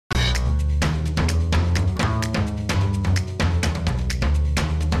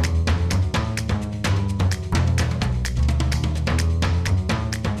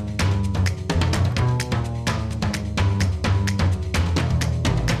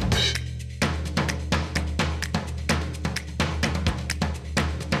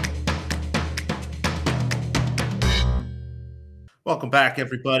Welcome back,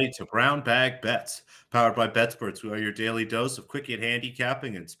 everybody, to Brown Bag Bets, powered by BetSports. We are your daily dose of quick hit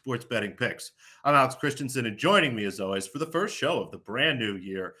handicapping and sports betting picks. I'm Alex Christensen, and joining me, as always, for the first show of the brand new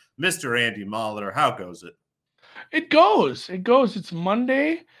year, Mr. Andy Molitor. How goes it? It goes. It goes. It's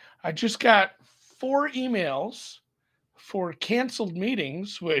Monday. I just got 4 emails for canceled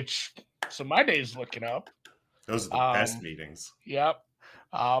meetings, which so my day's looking up. Those are the best Um, meetings. yep.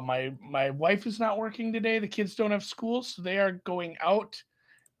 My wife is not working today. The kids don't have school, so they are going out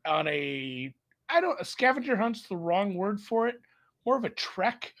on a scavenger hunt's the wrong word for it. More of a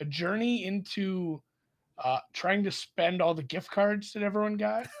trek, a journey into trying to spend all the gift cards that everyone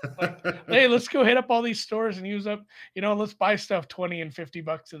got. Like, hey, let's go hit up all these stores and use up, let's buy stuff 20 and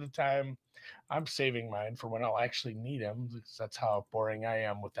 $50 at a time. I'm saving mine for when I'll actually need them. That's how boring I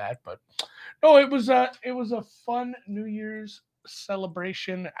am with that. But no, it was a fun New Year's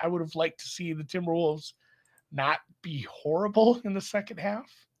celebration. I would have liked to see the Timberwolves not be horrible in the second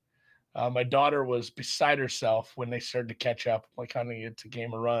half. My daughter was beside herself when they started to catch up. Like, honey, it's a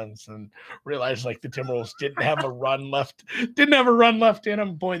game of runs, and realized like the Timberwolves didn't have a run left in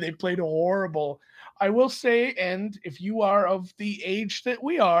them. Boy, they played horrible. I will say, and if you are of the age that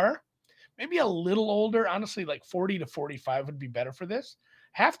we are, maybe a little older, honestly, like 40 to 45 would be better for this.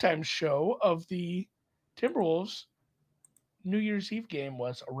 Halftime show of the Timberwolves New Year's Eve game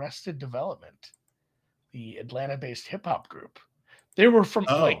was Arrested Development, the Atlanta-based hip hop group. They were from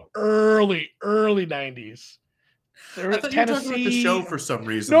like Oh, early 90s. I They're thought you were talking about the show Tennessee. for some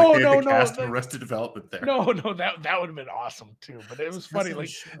reason. Like No, they had the no, no, cast of Arrested Development there. no. That would have been awesome too. But it was How's funny. that a Like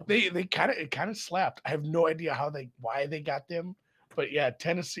show? they kind of slapped. I have no idea why they got them. But yeah,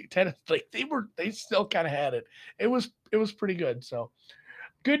 Tennessee, like they still kind of had it. It was pretty good. So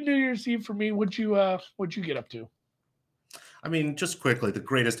good New Year's Eve for me. What'd you get up to? I mean, just quickly, the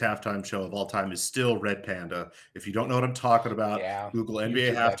greatest halftime show of all time is still Red Panda. If you don't know what I'm talking about, Yeah, Google NBA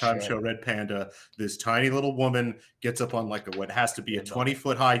YouTube that halftime shit. show Red Panda. This tiny little woman gets up on like what has to be a Good though.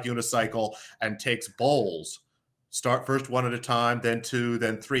 20-foot high unicycle and takes bowls, start first one at a time, then two,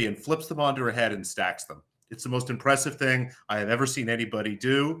 then three, and flips them onto her head and stacks them. It's the most impressive thing I have ever seen anybody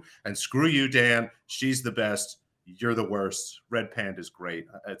do. And screw you, Dan. She's the best. You're the worst. Red Panda is great.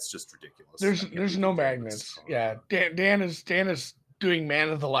 It's just ridiculous. I can't There's believe no they did this. magnets. Yeah, Dan is doing Man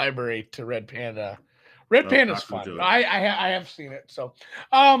of the Library to Red Panda. Red Nope, Panda's not going to fun. do it. I have seen it. So,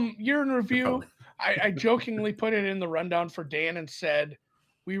 year in Probably. review. I jokingly put it in the rundown for Dan and said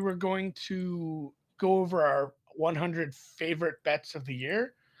we were going to go over our 100 favorite bets of the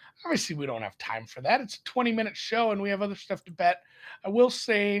year. Obviously, we don't have time for that. It's a 20-minute show, and we have other stuff to bet. I will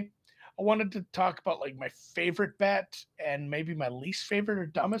say I wanted to talk about like my favorite bet and maybe my least favorite or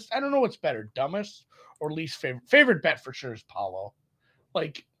dumbest. I don't know what's better, dumbest or least favorite. Favorite bet for sure is Paulo.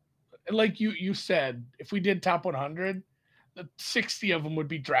 Like like you said, if we did top 100, the 60 of them would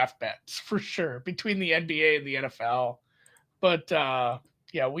be draft bets for sure between the NBA and the NFL. But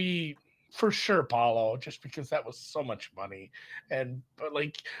yeah, we for sure Paulo just because that was so much money. And but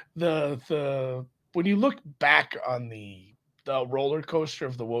like the when you look back on the roller coaster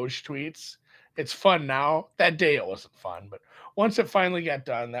of the Woj tweets, it's fun now. That day it wasn't fun, but once it finally got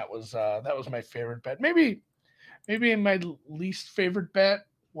done, that was my favorite bet. Maybe my least favorite bet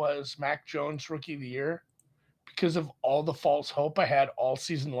was Mac Jones rookie of the year because of all the false hope I had all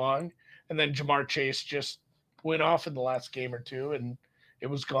season long, and then Jamar Chase just went off in the last game or two, and it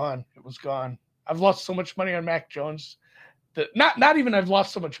was gone. It was gone. I've lost so much money on Mac Jones that not even I've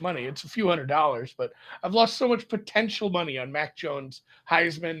lost so much money. It's a few $100s, but I've lost so much potential money on Mac Jones,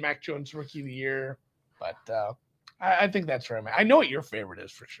 Heisman, Mac Jones rookie of the year. But I think that's where I'm at. I know what your favorite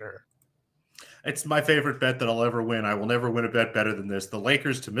is for sure. It's my favorite bet that I'll ever win. I will never win a bet better than this. The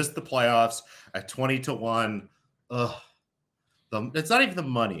Lakers to miss the playoffs at 20-1. Ugh. It's not even the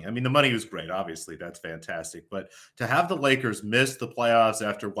money. I mean, the money was great. Obviously, that's fantastic. But to have the Lakers miss the playoffs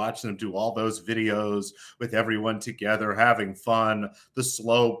after watching them do all those videos with everyone together, having fun, the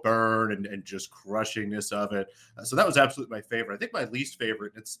slow burn and just crushing-ness of it. So that was absolutely my favorite. I think my least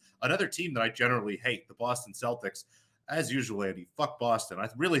favorite, it's another team that I generally hate, the Boston Celtics. As usual, Andy, fuck Boston. I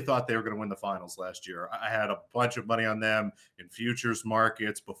really thought they were going to win the finals last year. I had a bunch of money on them in futures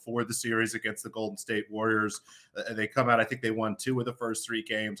markets before the series against the Golden State Warriors. They come out, I think they won 2 of the first 3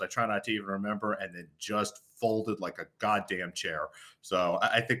 games. I try not to even remember, and then just folded like a goddamn chair. So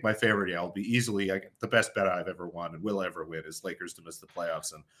I think my favorite, will be easily the best bet I've ever won and will ever win is Lakers to miss the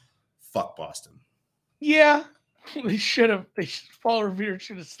playoffs and fuck Boston. Yeah, they should have. Paul Revere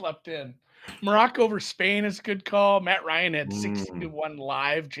should have slept in. Morocco over Spain is a good call. Matt Ryan had 60-1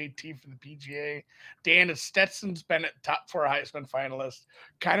 live. JT for the PGA. Dan and Stetson's been at top 4 Heisman finalist.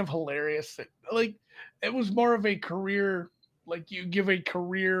 Kind of hilarious that like it was more of a career like you give a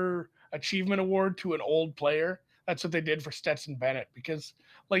career achievement award to an old player. That's what they did for Stetson Bennett because,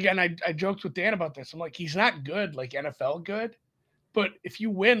 like, and I joked with Dan about this. I'm like, he's not good, like NFL good, but if you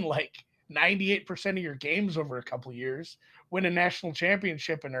win like 98% of your games over a couple of years, win a national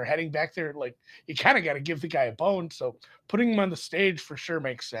championship, and are heading back there, like you kind of got to give the guy a bone. So putting him on the stage for sure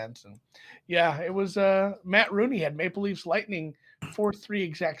makes sense. And yeah, it was Matt Rooney had Maple Leafs Lightning 4-3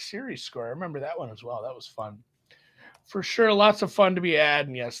 exact series score. I remember that one as well. That was fun. For sure, lots of fun to be had.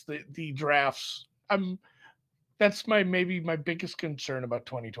 And yes, the drafts. I'm That's maybe my biggest concern about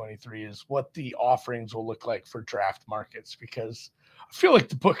 2023 is what the offerings will look like for draft markets because I feel like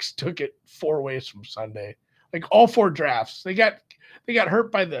the books took it four ways from Sunday. Like all four drafts, they got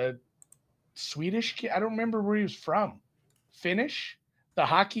hurt by the Swedish kid. I don't remember where he was from. Finnish, the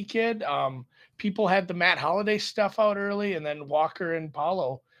hockey kid. People had the Matt Holiday stuff out early, and then Walker and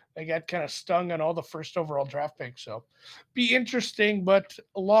Paulo. They got kind of stung on all the first overall draft picks. So, be interesting, but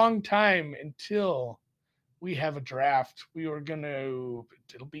a long time until we have a draft. It'll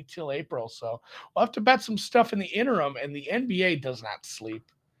be till April. So we'll have to bet some stuff in the interim. And the NBA does not sleep.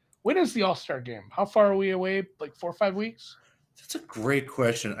 When is the All Star game? How far are we away? Like 4 or 5 weeks? That's a great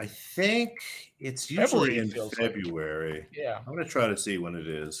question. I think it's usually February, it in feels like. February. Yeah. I'm going to try to see when it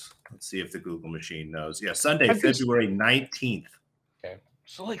is. Let's see if the Google machine knows. Yeah, Sunday, I've just- February 19th. Okay.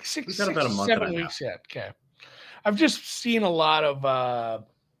 So like We've got about a month and a 7 half. weeks yet. Okay. I've just seen a lot of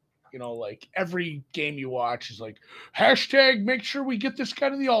like every game you watch is like hashtag make sure we get this guy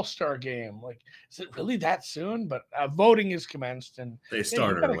to the All-Star game. Like, is it really that soon? But voting is commenced and They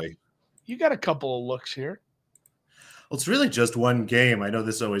start early. You got a couple of looks here. Well, it's really just one game. I know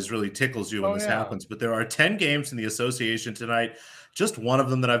this always really tickles you when this happens, but there are 10 games in the association tonight. Just one of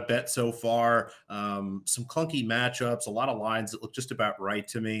them that I've bet so far. Some clunky matchups, a lot of lines that look just about right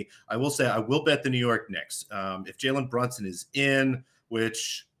to me. I will say I will bet the New York Knicks. If Jalen Brunson is in,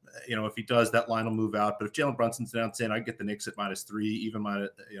 which if he does, that line will move out. But if Jalen Brunson's down 10, I get the Knicks at -3, even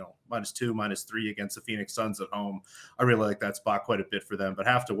 -2, -3 against the Phoenix Suns at home. I really like that spot quite a bit for them, but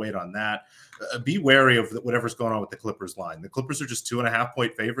have to wait on that. Be wary of whatever's going on with the Clippers line. The Clippers are just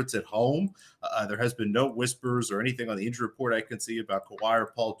 2.5-point favorites at home. There has been no whispers or anything on the injury report I can see about Kawhi or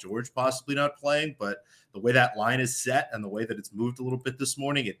Paul George possibly not playing, but the way that line is set and the way that it's moved a little bit this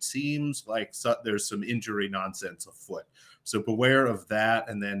morning, it seems like there's some injury nonsense afoot. So beware of that.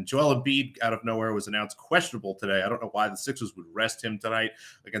 And then Joel Embiid out of nowhere was announced questionable today. I don't know why the Sixers would rest him tonight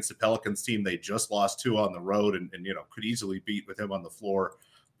against the Pelicans team they just lost to on the road and could easily beat with him on the floor.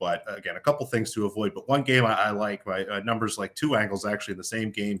 But again, a couple things to avoid. But one game I like, my numbers like two angles actually in the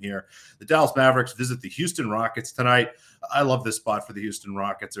same game here. The Dallas Mavericks visit the Houston Rockets tonight. I love this spot for the Houston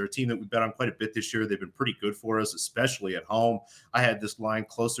Rockets. They're a team that we bet on quite a bit this year. They've been pretty good for us, especially at home. I had this line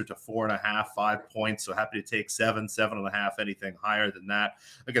closer to 4.5, 5 points. So happy to take 7, 7.5, anything higher than that.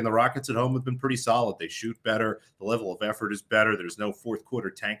 Again, the Rockets at home have been pretty solid. They shoot better. The level of effort is better. There's no fourth quarter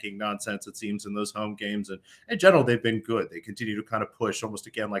tanking nonsense, it seems, in those home games. And in general, they've been good. They continue to kind of push almost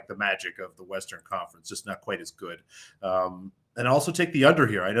again like the Magic of the Western Conference, just not quite as good. And also take the under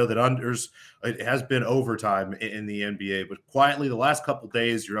here. I know that unders, it has been overtime in the NBA, but quietly the last couple of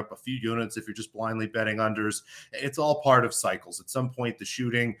days, you're up a few units if you're just blindly betting unders. It's all part of cycles. At some point, the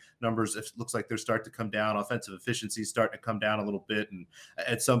shooting numbers, it looks like they're starting to come down. Offensive efficiency is starting to come down a little bit. And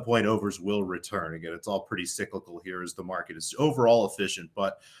at some point, overs will return. Again, it's all pretty cyclical here as the market is overall efficient,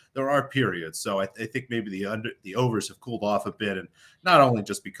 but there are periods. So I think maybe the overs have cooled off a bit, and not only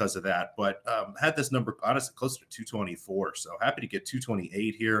just because of that, but had this number honestly closer to 224. So happy to get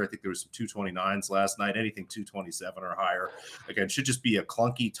 228 here. I think there was some 229s last night. Anything 227 or higher. Again, should just be a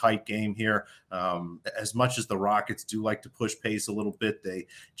clunky, tight game here. As much as the Rockets do like to push pace a little bit, they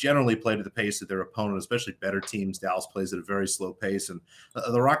generally play to the pace of their opponent, especially better teams. Dallas plays at a very slow pace, and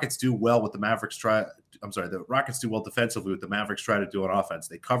the Rockets do well with the Mavericks the Rockets do well defensively with the Mavericks try to do on offense.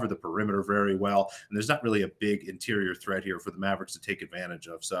 They cover the perimeter very well, and there's not really a big interior threat here for the Mavericks to take advantage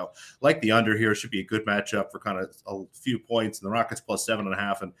of. So like the under here should be a good matchup for kind of a few points, and the Rockets plus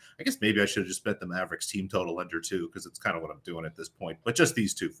 7.5. And I guess maybe I should have just bet the Mavericks team total under 2 because it's kind of what I'm doing at this point, but just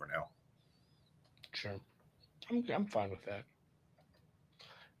these two for now. Sure. I'm fine with that.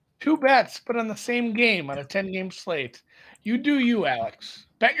 2 bets, but on the same game on a 10-game slate. You do you, Alex.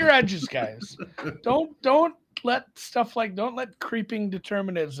 Bet your edges, guys. Don't let creeping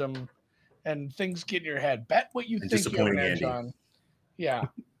determinism and things get in your head. Bet what you think you have an edge on. Yeah.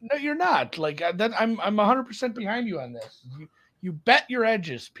 No, you're not. Like that. I'm 100% behind you on this. You bet your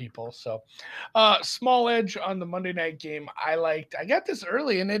edges, people. So, small edge on the Monday night game. I got this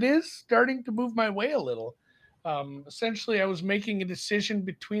early, and it is starting to move my way a little. Essentially, I was making a decision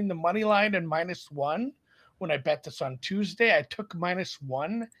between the money line and -1 when I bet this on Tuesday. I took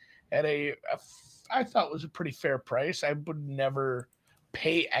 -1 at I thought was a pretty fair price. I would never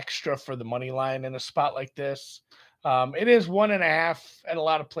pay extra for the money line in a spot like this. It is 1.5 at a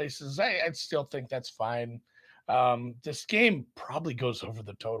lot of places. I'd still think that's fine. This game probably goes over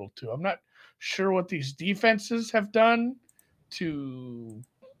the total too. I'm not sure what these defenses have done to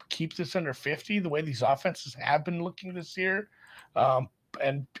keep this under 50, the way these offenses have been looking this year.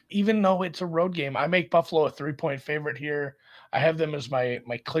 And even though it's a road game, I make Buffalo a 3-point favorite here. I have them as my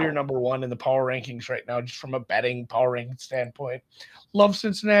clear number one in the power rankings right now, just from a betting power ranking standpoint. Love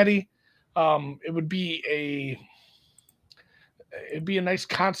Cincinnati. It'd be a nice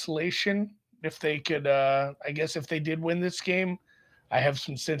consolation if they could. I guess if they did win this game, I have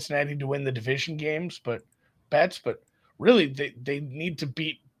some Cincinnati to win the division games, but really they need to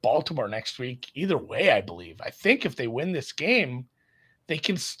beat Baltimore next week. Either way, I believe. I think if they win this game, they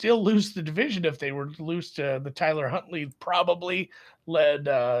can still lose the division if they were to lose to the Tyler Huntley probably led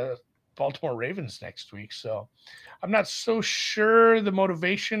Baltimore Ravens next week. So I'm not so sure the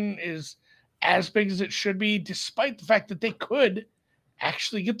motivation is as big as it should be, despite the fact that they could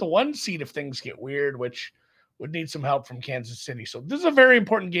actually get the 1 seed if things get weird, which would need some help from Kansas City. So this is a very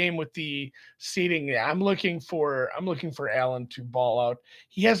important game with the seeding. I'm looking for Allen to ball out.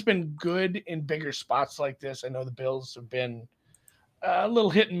 He has been good in bigger spots like this. I know the Bills have been a little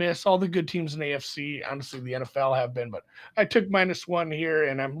hit and miss. All the good teams in the AFC, honestly, the NFL have been, but I took -1 here,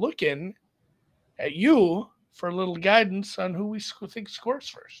 and I'm looking at you for a little guidance on who we think scores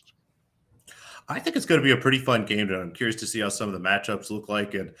first. I think it's going to be a pretty fun game, and I'm curious to see how some of the matchups look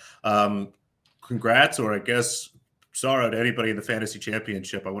like. And congrats, or I guess sorrow to anybody in the fantasy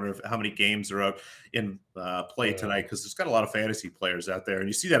championship. I wonder how many games are out in play tonight, because there's got a lot of fantasy players out there. And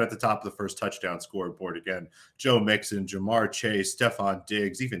you see that at the top of the first touchdown scoreboard again. Joe Mixon, Jamar Chase, Stephon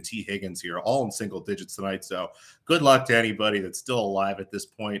Diggs, even T. Higgins here, all in single digits tonight. So good luck to anybody that's still alive at this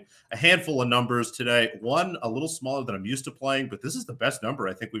point. A handful of numbers today. One a little smaller than I'm used to playing, but this is the best number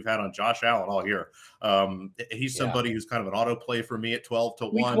I think we've had on Josh Allen all year. He's somebody who's kind of an auto play for me at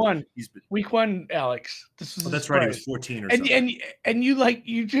 12-1. Week one, Alex. This is that's right. He was 14 or something. And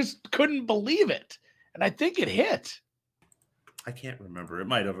you just couldn't believe it. And I think it hit. I can't remember. It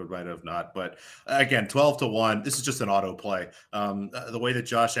might have not. But again, 12-1. This is just an auto play. The way that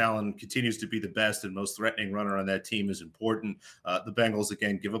Josh Allen continues to be the best and most threatening runner on that team is important. The Bengals,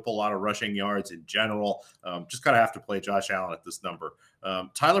 again, give up a lot of rushing yards in general. Just kind of have to play Josh Allen at this number.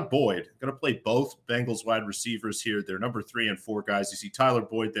 Tyler Boyd, going to play both Bengals wide receivers here. They're number 3 and 4 guys. You see Tyler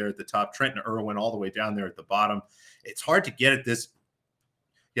Boyd there at the top, Trenton Irwin all the way down there at the bottom. It's hard to get at this.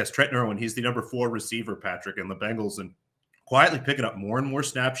 Yes, Trenton Irwin, he's the number 4 receiver, Patrick, and the Bengals, and quietly picking up more and more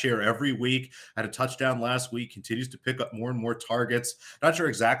snap share every week. Had a touchdown last week, continues to pick up more and more targets. Not sure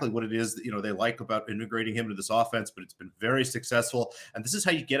exactly what it is that, they like about integrating him into this offense, but it's been very successful. And this is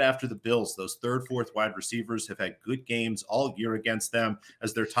how you get after the Bills. Those 3rd, 4th wide receivers have had good games all year against them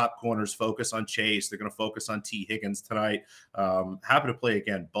as their top corners focus on Chase. They're going to focus on T. Higgins tonight. Happy to play,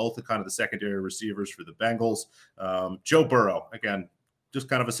 again, both the kind of the secondary receivers for the Bengals. Joe Burrow, again, just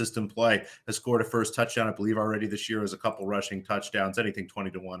kind of a system play, has scored a first touchdown, I believe, already this year, as a couple rushing touchdowns. Anything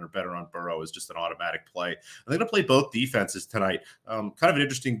 20-1 or better on Burrow is just an automatic play. They're going to play both defenses tonight. Kind of an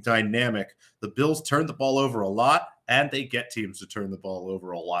interesting dynamic. The Bills turn the ball over a lot, and they get teams to turn the ball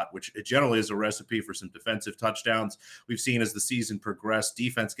over a lot, which generally is a recipe for some defensive touchdowns. We've seen as the season progressed,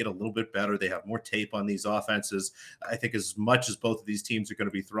 defense get a little bit better. They have more tape on these offenses. I think as much as both of these teams are going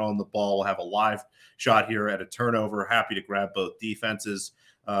to be throwing the ball, we'll have a live shot here at a turnover. Happy to grab both defenses.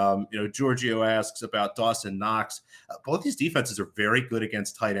 Giorgio asks about Dawson Knox. Both these defenses are very good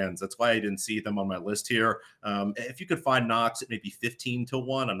against tight ends. That's why I didn't see them on my list here. If you could find Knox at maybe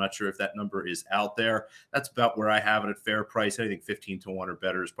 15-1, I'm not sure if that number is out there. That's about where I have it at fair price. I think 15-1 or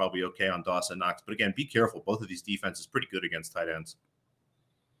better is probably okay on Dawson Knox. But again, be careful. Both of these defenses pretty good against tight ends.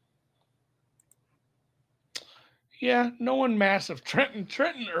 Yeah, no one massive.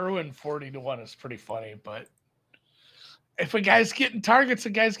 Trenton Irwin 40-1 is pretty funny, but if a guy's getting targets, a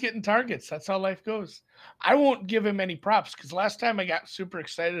guy's getting targets. That's how life goes. I won't give him any props because last time I got super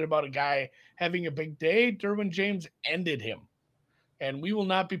excited about a guy having a big day, Derwin James ended him. And we will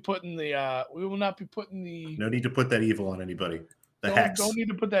not be putting the no need to put that evil on anybody. Don't need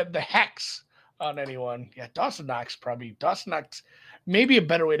to put the hex on anyone. Yeah, Dawson Knox, maybe a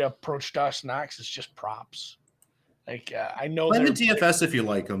better way to approach Dawson Knox is just props. Like I know play the DFS if you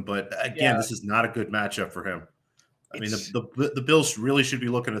like him, but again, this is not a good matchup for him. I mean, the Bills really should be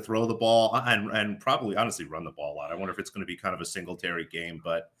looking to throw the ball and probably honestly run the ball a lot. I wonder if it's going to be kind of a Singletary game,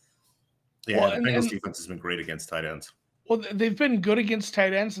 but yeah, the Bengals defense has been great against tight ends. Well, they've been good against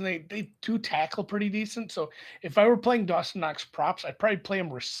tight ends, and they do tackle pretty decent. So if I were playing Dawson Knox props, I'd probably play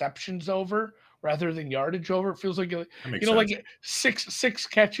him receptions over rather than yardage over. It feels like That makes sense. like six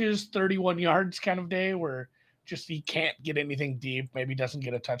catches, 31 yards kind of day where just he can't get anything deep. Maybe doesn't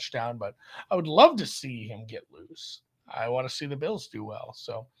get a touchdown, but I would love to see him get loose. I want to see the Bills do well.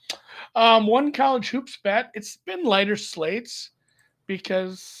 So, one college hoops bet. It's been lighter slates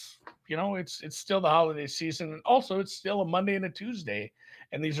because it's still the holiday season, and also it's still a Monday and a Tuesday,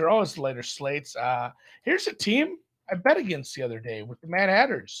 and these are always later slates. Here's a team I bet against the other day with the Mad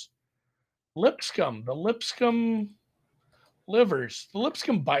Hatters, Lipscomb, the Lipscomb Livers, the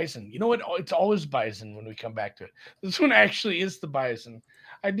Lipscomb Bison. You know what? It's always Bison when we come back to it. This one actually is the Bison.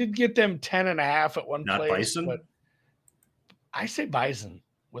 I did get them 10.5 at one Not place, Bison. but I say Bison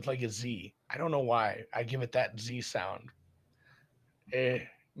with like a Z. I don't know why I give it that Z sound.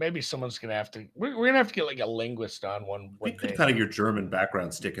 Maybe someone's gonna have to. We're gonna have to get like a linguist on one It could day. kind of your German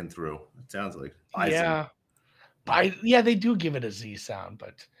background sticking through. It sounds like Bison. Yeah, yeah, they do give it a Z sound,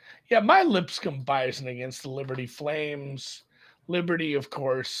 but yeah, my Lipscomb Bison against the Liberty Flames. Liberty, of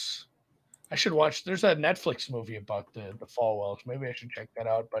course. I should watch. There's a Netflix movie about the Falwells. Maybe I should check that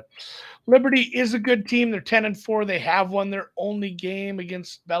out. But Liberty is a good team. They're 10-4. They have won their only game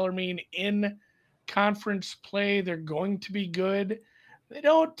against Bellarmine in conference play. They're going to be good. They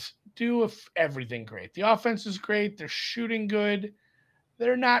don't do everything great. The offense is great. They're shooting good.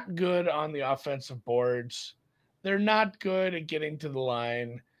 They're not good on the offensive boards. They're not good at getting to the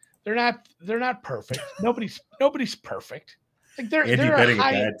line. They're not perfect. Nobody's perfect. Like Andy they're a betting a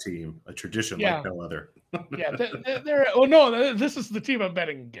high. bad team, a tradition like Yeah, no other. yeah. They're oh no, this is the team I'm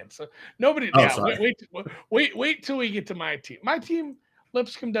betting against. So nobody. Oh, Yeah, sorry. wait till we get to my team. My team,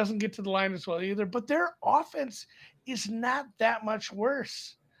 Lipscomb doesn't get to the line as well either, but their offense is not that much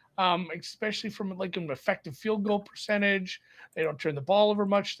worse. Especially from like an effective field goal percentage. They don't turn the ball over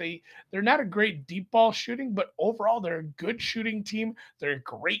much. They're not a great deep ball shooting, but overall they're a good shooting team. They're a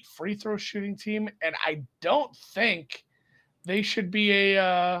great free throw shooting team, and I don't think they should be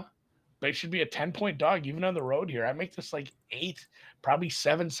a 10-point dog even on the road here. I make this like 8, probably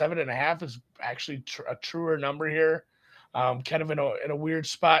 7.5 is actually a truer number here. Kind of in a weird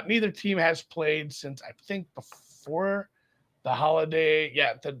spot. Neither team has played since I think before the holiday.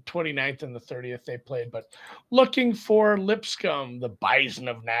 Yeah, the 29th and the 30th they played, but looking for Lipscomb, the Bison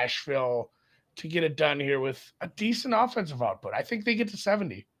of Nashville, to get it done here with a decent offensive output. I think they get to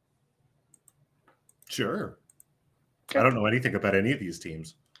 70. Sure. I Okay. don't know anything about any of these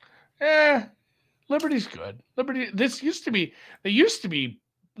teams. Eh, Liberty's good. Liberty. They used to be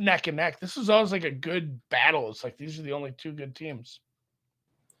neck and neck. This was always like a good battle. It's like these are the only two good teams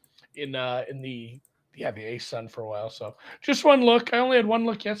in the A-Sun for a while. So just one look. I only had one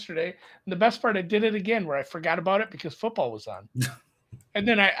look yesterday. And the best part, I did it again where I forgot about it because football was on. And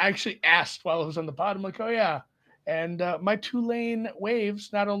then I actually asked while it was on the pod. I'm like, oh yeah. And my Tulane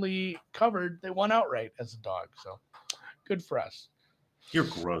Waves not only covered, they won outright as a dog. So good for us. You're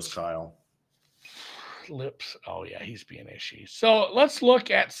gross, Kyle. Lips. Oh yeah, he's being ishy. So let's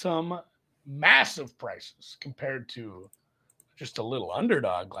look at some massive prices compared to just a little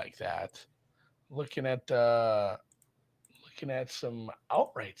underdog like that. Looking at some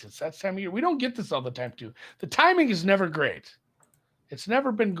outrights. It's that time of year. We don't get this all the time too. The timing is never great. It's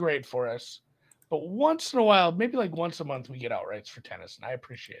never been great for us. But once in a while, maybe like once a month, we get outrights for tennis, and I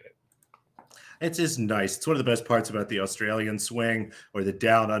appreciate it. It's just nice. It's one of the best parts about the Australian swing, or the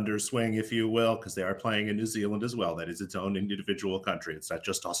down under swing, if you will, because they are playing in New Zealand as well. That is its own individual country. It's not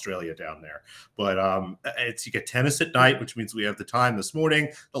just Australia down there. But it's you get tennis at night, which means we have the time this morning.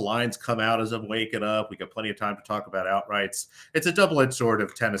 The lines come out as I'm waking up. We got plenty of time to talk about outrights. It's a double-edged sword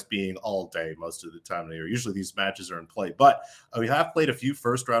of tennis being all day most of the time of the year. Usually these matches are in play, but we have played a few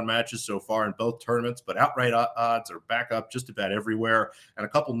first-round matches so far in both tournaments. But outright odds are back up just about everywhere, and a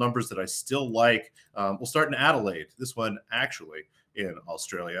couple numbers that I still like. We'll start in Adelaide. This one actually in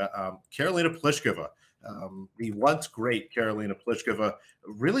Australia. Karolina Pliskova, the once great Karolina Pliskova,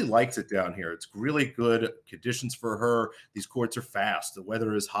 really likes it down here. It's really good conditions for her. These courts are fast. The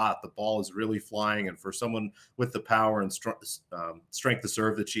weather is hot. The ball is really flying. And for someone with the power and strength to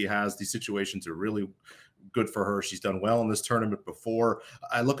serve that she has, these situations are really good for her. She's done well in this tournament before.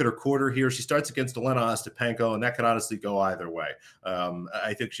 I look at her quarter here. She starts against Elena Ostapenko, and that could honestly go either way.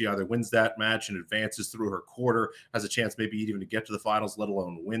 I think she either wins that match and advances through her quarter, has a chance maybe even to get to the finals, let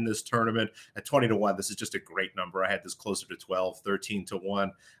alone win this tournament. At 20-1, this is just a great number. I had this closer to 12, 13-1.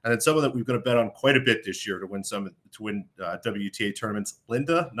 And then someone that we're going to bet on quite a bit this year to win WTA tournaments,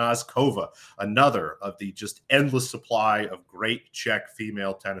 Linda Noskova, another of the just endless supply of great Czech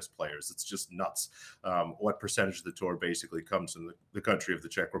female tennis players. It's just nuts. what percentage of the tour basically comes from the country of the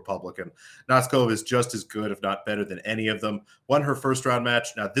Czech Republic. And Noskova is just as good, if not better, than any of them. Won her first round match.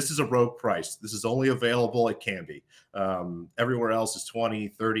 Now, this is a rogue price. This is only available. It can be. Everywhere else is 20,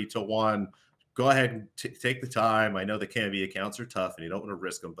 30 to 1. Go ahead and take the time. I know the Canvey accounts are tough and you don't want to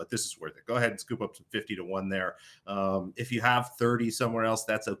risk them, but this is worth it. Go ahead and scoop up some 50 to 1 there. If you have 30 somewhere else,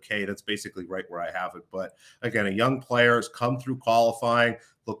 that's okay. That's basically right where I have it. But again, a young player has come through qualifying,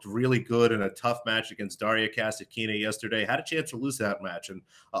 looked really good in a tough match against Daria Kasatkina yesterday. Had a chance to lose that match, and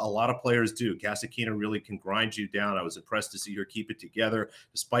a lot of players do. Kasatkina really can grind you down. I was impressed to see her keep it together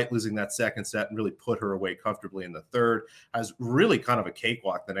despite losing that second set and really put her away comfortably in the third. Has really kind of a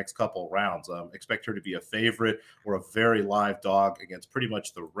cakewalk the next couple of rounds. Expect her to be a favorite or a very live dog against pretty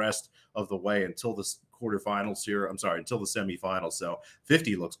much the rest of the way until the quarterfinals here. I'm sorry, until the semifinals. So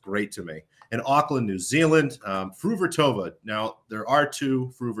 50 looks great to me. In Auckland, New Zealand, Fruhvirtova. Now, there are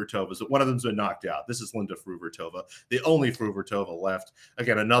two Fruhvirtovas, but one of them's been knocked out. This is Linda Fruhvirtova, the only Fruhvirtova left.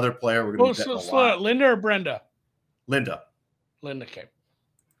 Again, another player we're going to be betting a lot. Linda or Brenda? Linda. Linda came.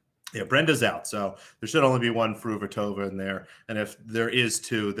 Yeah, Brenda's out, so there should only be one Fruhvirtova in there. And if there is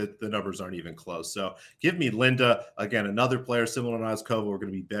two, the numbers aren't even close. So give me Linda. Again, another player similar to Noskova we're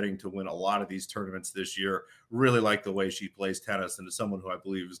going to be betting to win a lot of these tournaments this year. Really like the way she plays tennis, and is someone who I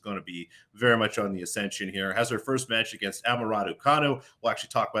believe is going to be very much on the ascension here. Has her first match against Amara Raducanu. We'll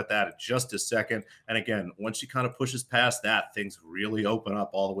actually talk about that in just a second. And again, once she kind of pushes past that, things really open up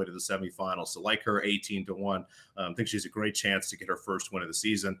all the way to the semifinals. So like her 18 to 1, I think she's a great chance to get her first win of the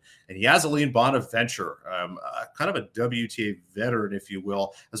season. And Yasseline Bonaventure, kind of a WTA veteran, if you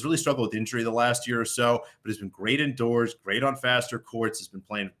will, has really struggled with injury the last year or so, but has been great indoors, great on faster courts, has been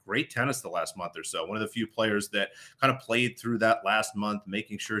playing great tennis the last month or so. One of the few players that kind of played through that last month,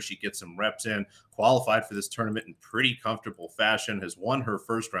 making sure she gets some reps in, qualified for this tournament in pretty comfortable fashion, has won her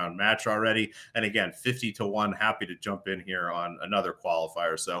first round match already. And again, 50 to 1, happy to jump in here on another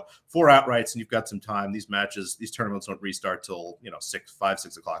qualifier. So 4 outrights, and you've got some time. These matches, these tournaments don't restart till,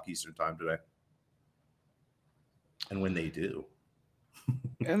 6 o'clock Eastern time today. And when they do.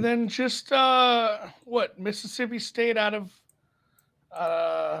 And then just Mississippi State out of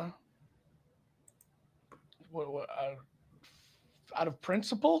out of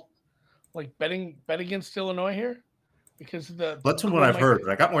principle, like betting against Illinois here because of that's what I've heard,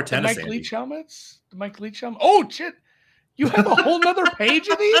 but I got more tennis. The Mike Leach helmets. The Mike Leach helmet. Oh shit! You have a whole nother page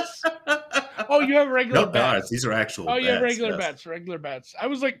of these? Oh, you have regular bets. These are actual bets. Oh, you have regular bets. I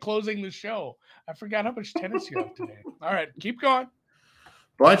was like closing the show. I forgot how much tennis you have today. All right, keep going.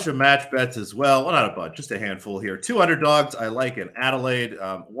 Bunch of match bets as well. Well, not a bunch, just a handful here. 2 underdogs I like in Adelaide.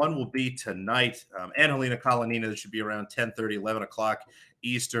 One will be tonight. Angelina Kalinina, that should be around 10:30, 11 o'clock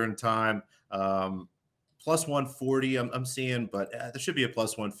Eastern time. Plus 140 I'm seeing, but there should be a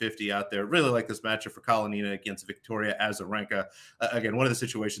plus 150 out there. Really like this matchup for Kalinina against Victoria Azarenka. Again, one of the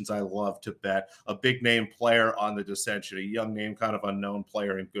situations I love to bet. A big name player on the dissension, a young name, kind of unknown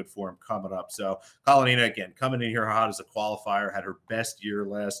player in good form coming up. So Kalinina, again, coming in here hot as a qualifier, had her best year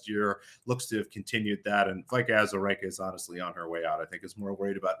last year, looks to have continued that. And Vika Azarenka is honestly on her way out. I think is more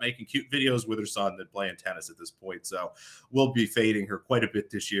worried about making cute videos with her son than playing tennis at this point. So we'll be fading her quite a bit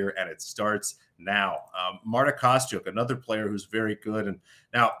this year, and it starts now. Marta Kostyuk, another player who's very good. And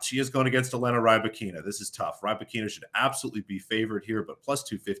now she is going against Elena Rybakina. This is tough. Rybakina should absolutely be favored here, but plus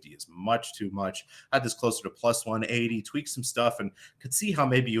 250 is much too much. Had this closer to plus 180, tweak some stuff, and could see how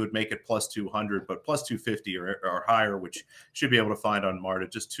maybe you would make it plus 200, but plus 250 or higher, which should be able to find on Marta.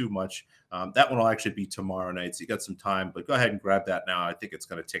 Just too much. That one will actually be tomorrow night, so you got some time, but go ahead and grab that now. I think it's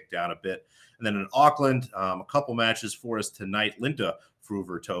going to tick down a bit. And then in Auckland, a couple matches for us tonight. Linda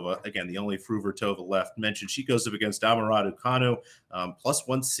Fruhvirtova, again, the only Fruhvirtova left mentioned. She goes up against Amara Raducanu. Plus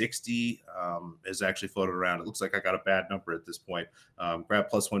 160 is actually floated around. It looks like I got a bad number at this point. Grabbed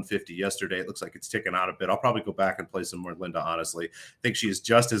plus 150 yesterday. It looks like it's ticking out a bit. I'll probably go back and play some more Linda, honestly. I think she is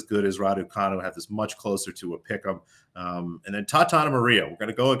just as good as Raducanu. Have this much closer to a pick'em. And then Tatjana Maria. We're going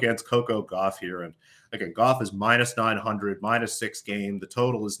to go against Coco Gauff here. And again, Gauff is minus 900, minus 6 game. The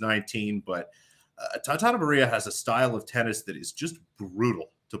total is 19, but Tatjana Maria has a style of tennis that is just brutal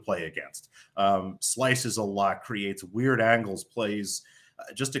to play against. Slices a lot, creates weird angles, plays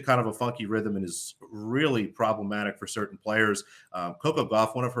just a kind of a funky rhythm, and is really problematic for certain players. Coco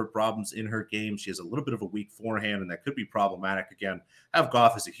Gauff, one of her problems in her game, she has a little bit of a weak forehand, and that could be problematic. Again, have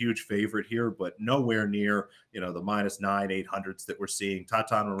Gauff as a huge favorite here, but nowhere near, the minus 800s that we're seeing.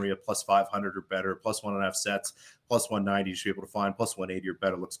 Tatjana Maria plus 500 or better, plus 1.5 sets, plus 190 you should be able to find, plus 180 or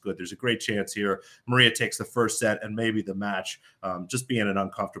better looks good. There's a great chance here Maria takes the first set and maybe the match, just being an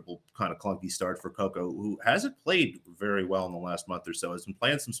uncomfortable kind of clunky start for Coco, who hasn't played very well in the last month or so, has been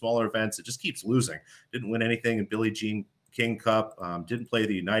playing some smaller events. It just keeps losing. Didn't win anything in Billie Jean King Cup, didn't play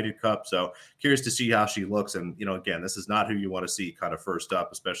the United Cup. So curious to see how she looks. And, again, this is not who you want to see kind of first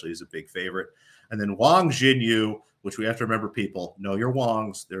up, especially as a big favorite. And then Wang Jinyu, which we have to remember, people, know your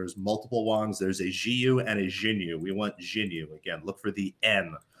Wangs. There's multiple Wangs. There's a Jiyu and a Jinyu. We want Jinyu. Again, look for the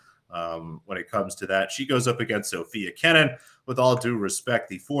N when it comes to that. She goes up against Sophia Kenin. With all due respect,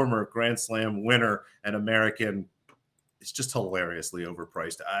 the former Grand Slam winner and American. It's just hilariously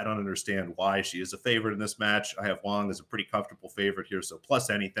overpriced. I don't understand why she is a favorite in this match. I have Wang as a pretty comfortable favorite here, so plus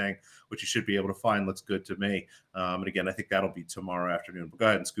anything, which you should be able to find, looks good to me. And again, I think that'll be tomorrow afternoon. But go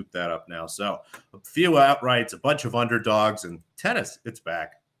ahead and scoop that up now. So a few outrights, a bunch of underdogs, and tennis, it's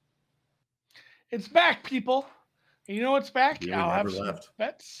back. It's back, people. You know what's back? Really I'll have never some left.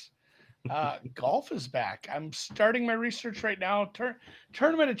 bets. Golf is back. I'm starting my research right now.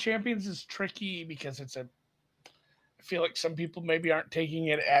 Tournament of Champions is tricky because I feel like some people maybe aren't taking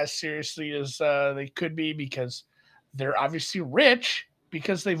it as seriously as they could be because they're obviously rich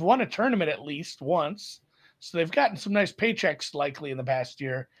because they've won a tournament at least once. So they've gotten some nice paychecks likely in the past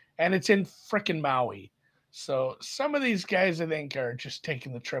year, and it's in frickin' Maui. So some of these guys, I think, are just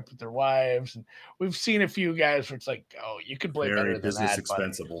taking the trip with their wives. And we've seen a few guys where it's like, oh, you could play better Very than business that.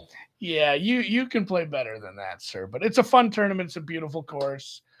 expensible. Yeah, you can play better than that, sir. But it's a fun tournament. It's a beautiful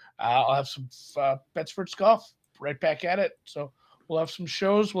course. I'll have some bets for golf. Right back at it. So we'll have some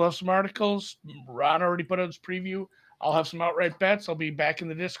shows. We'll have some articles. Ron already put out his preview. I'll have some outright bets. I'll be back in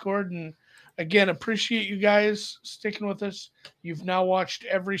the Discord. And again, appreciate you guys sticking with us. You've now watched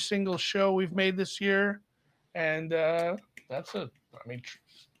every single show we've made this year. And that's it. I mean,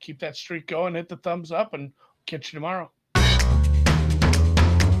 keep that streak going. Hit the thumbs up and catch you tomorrow.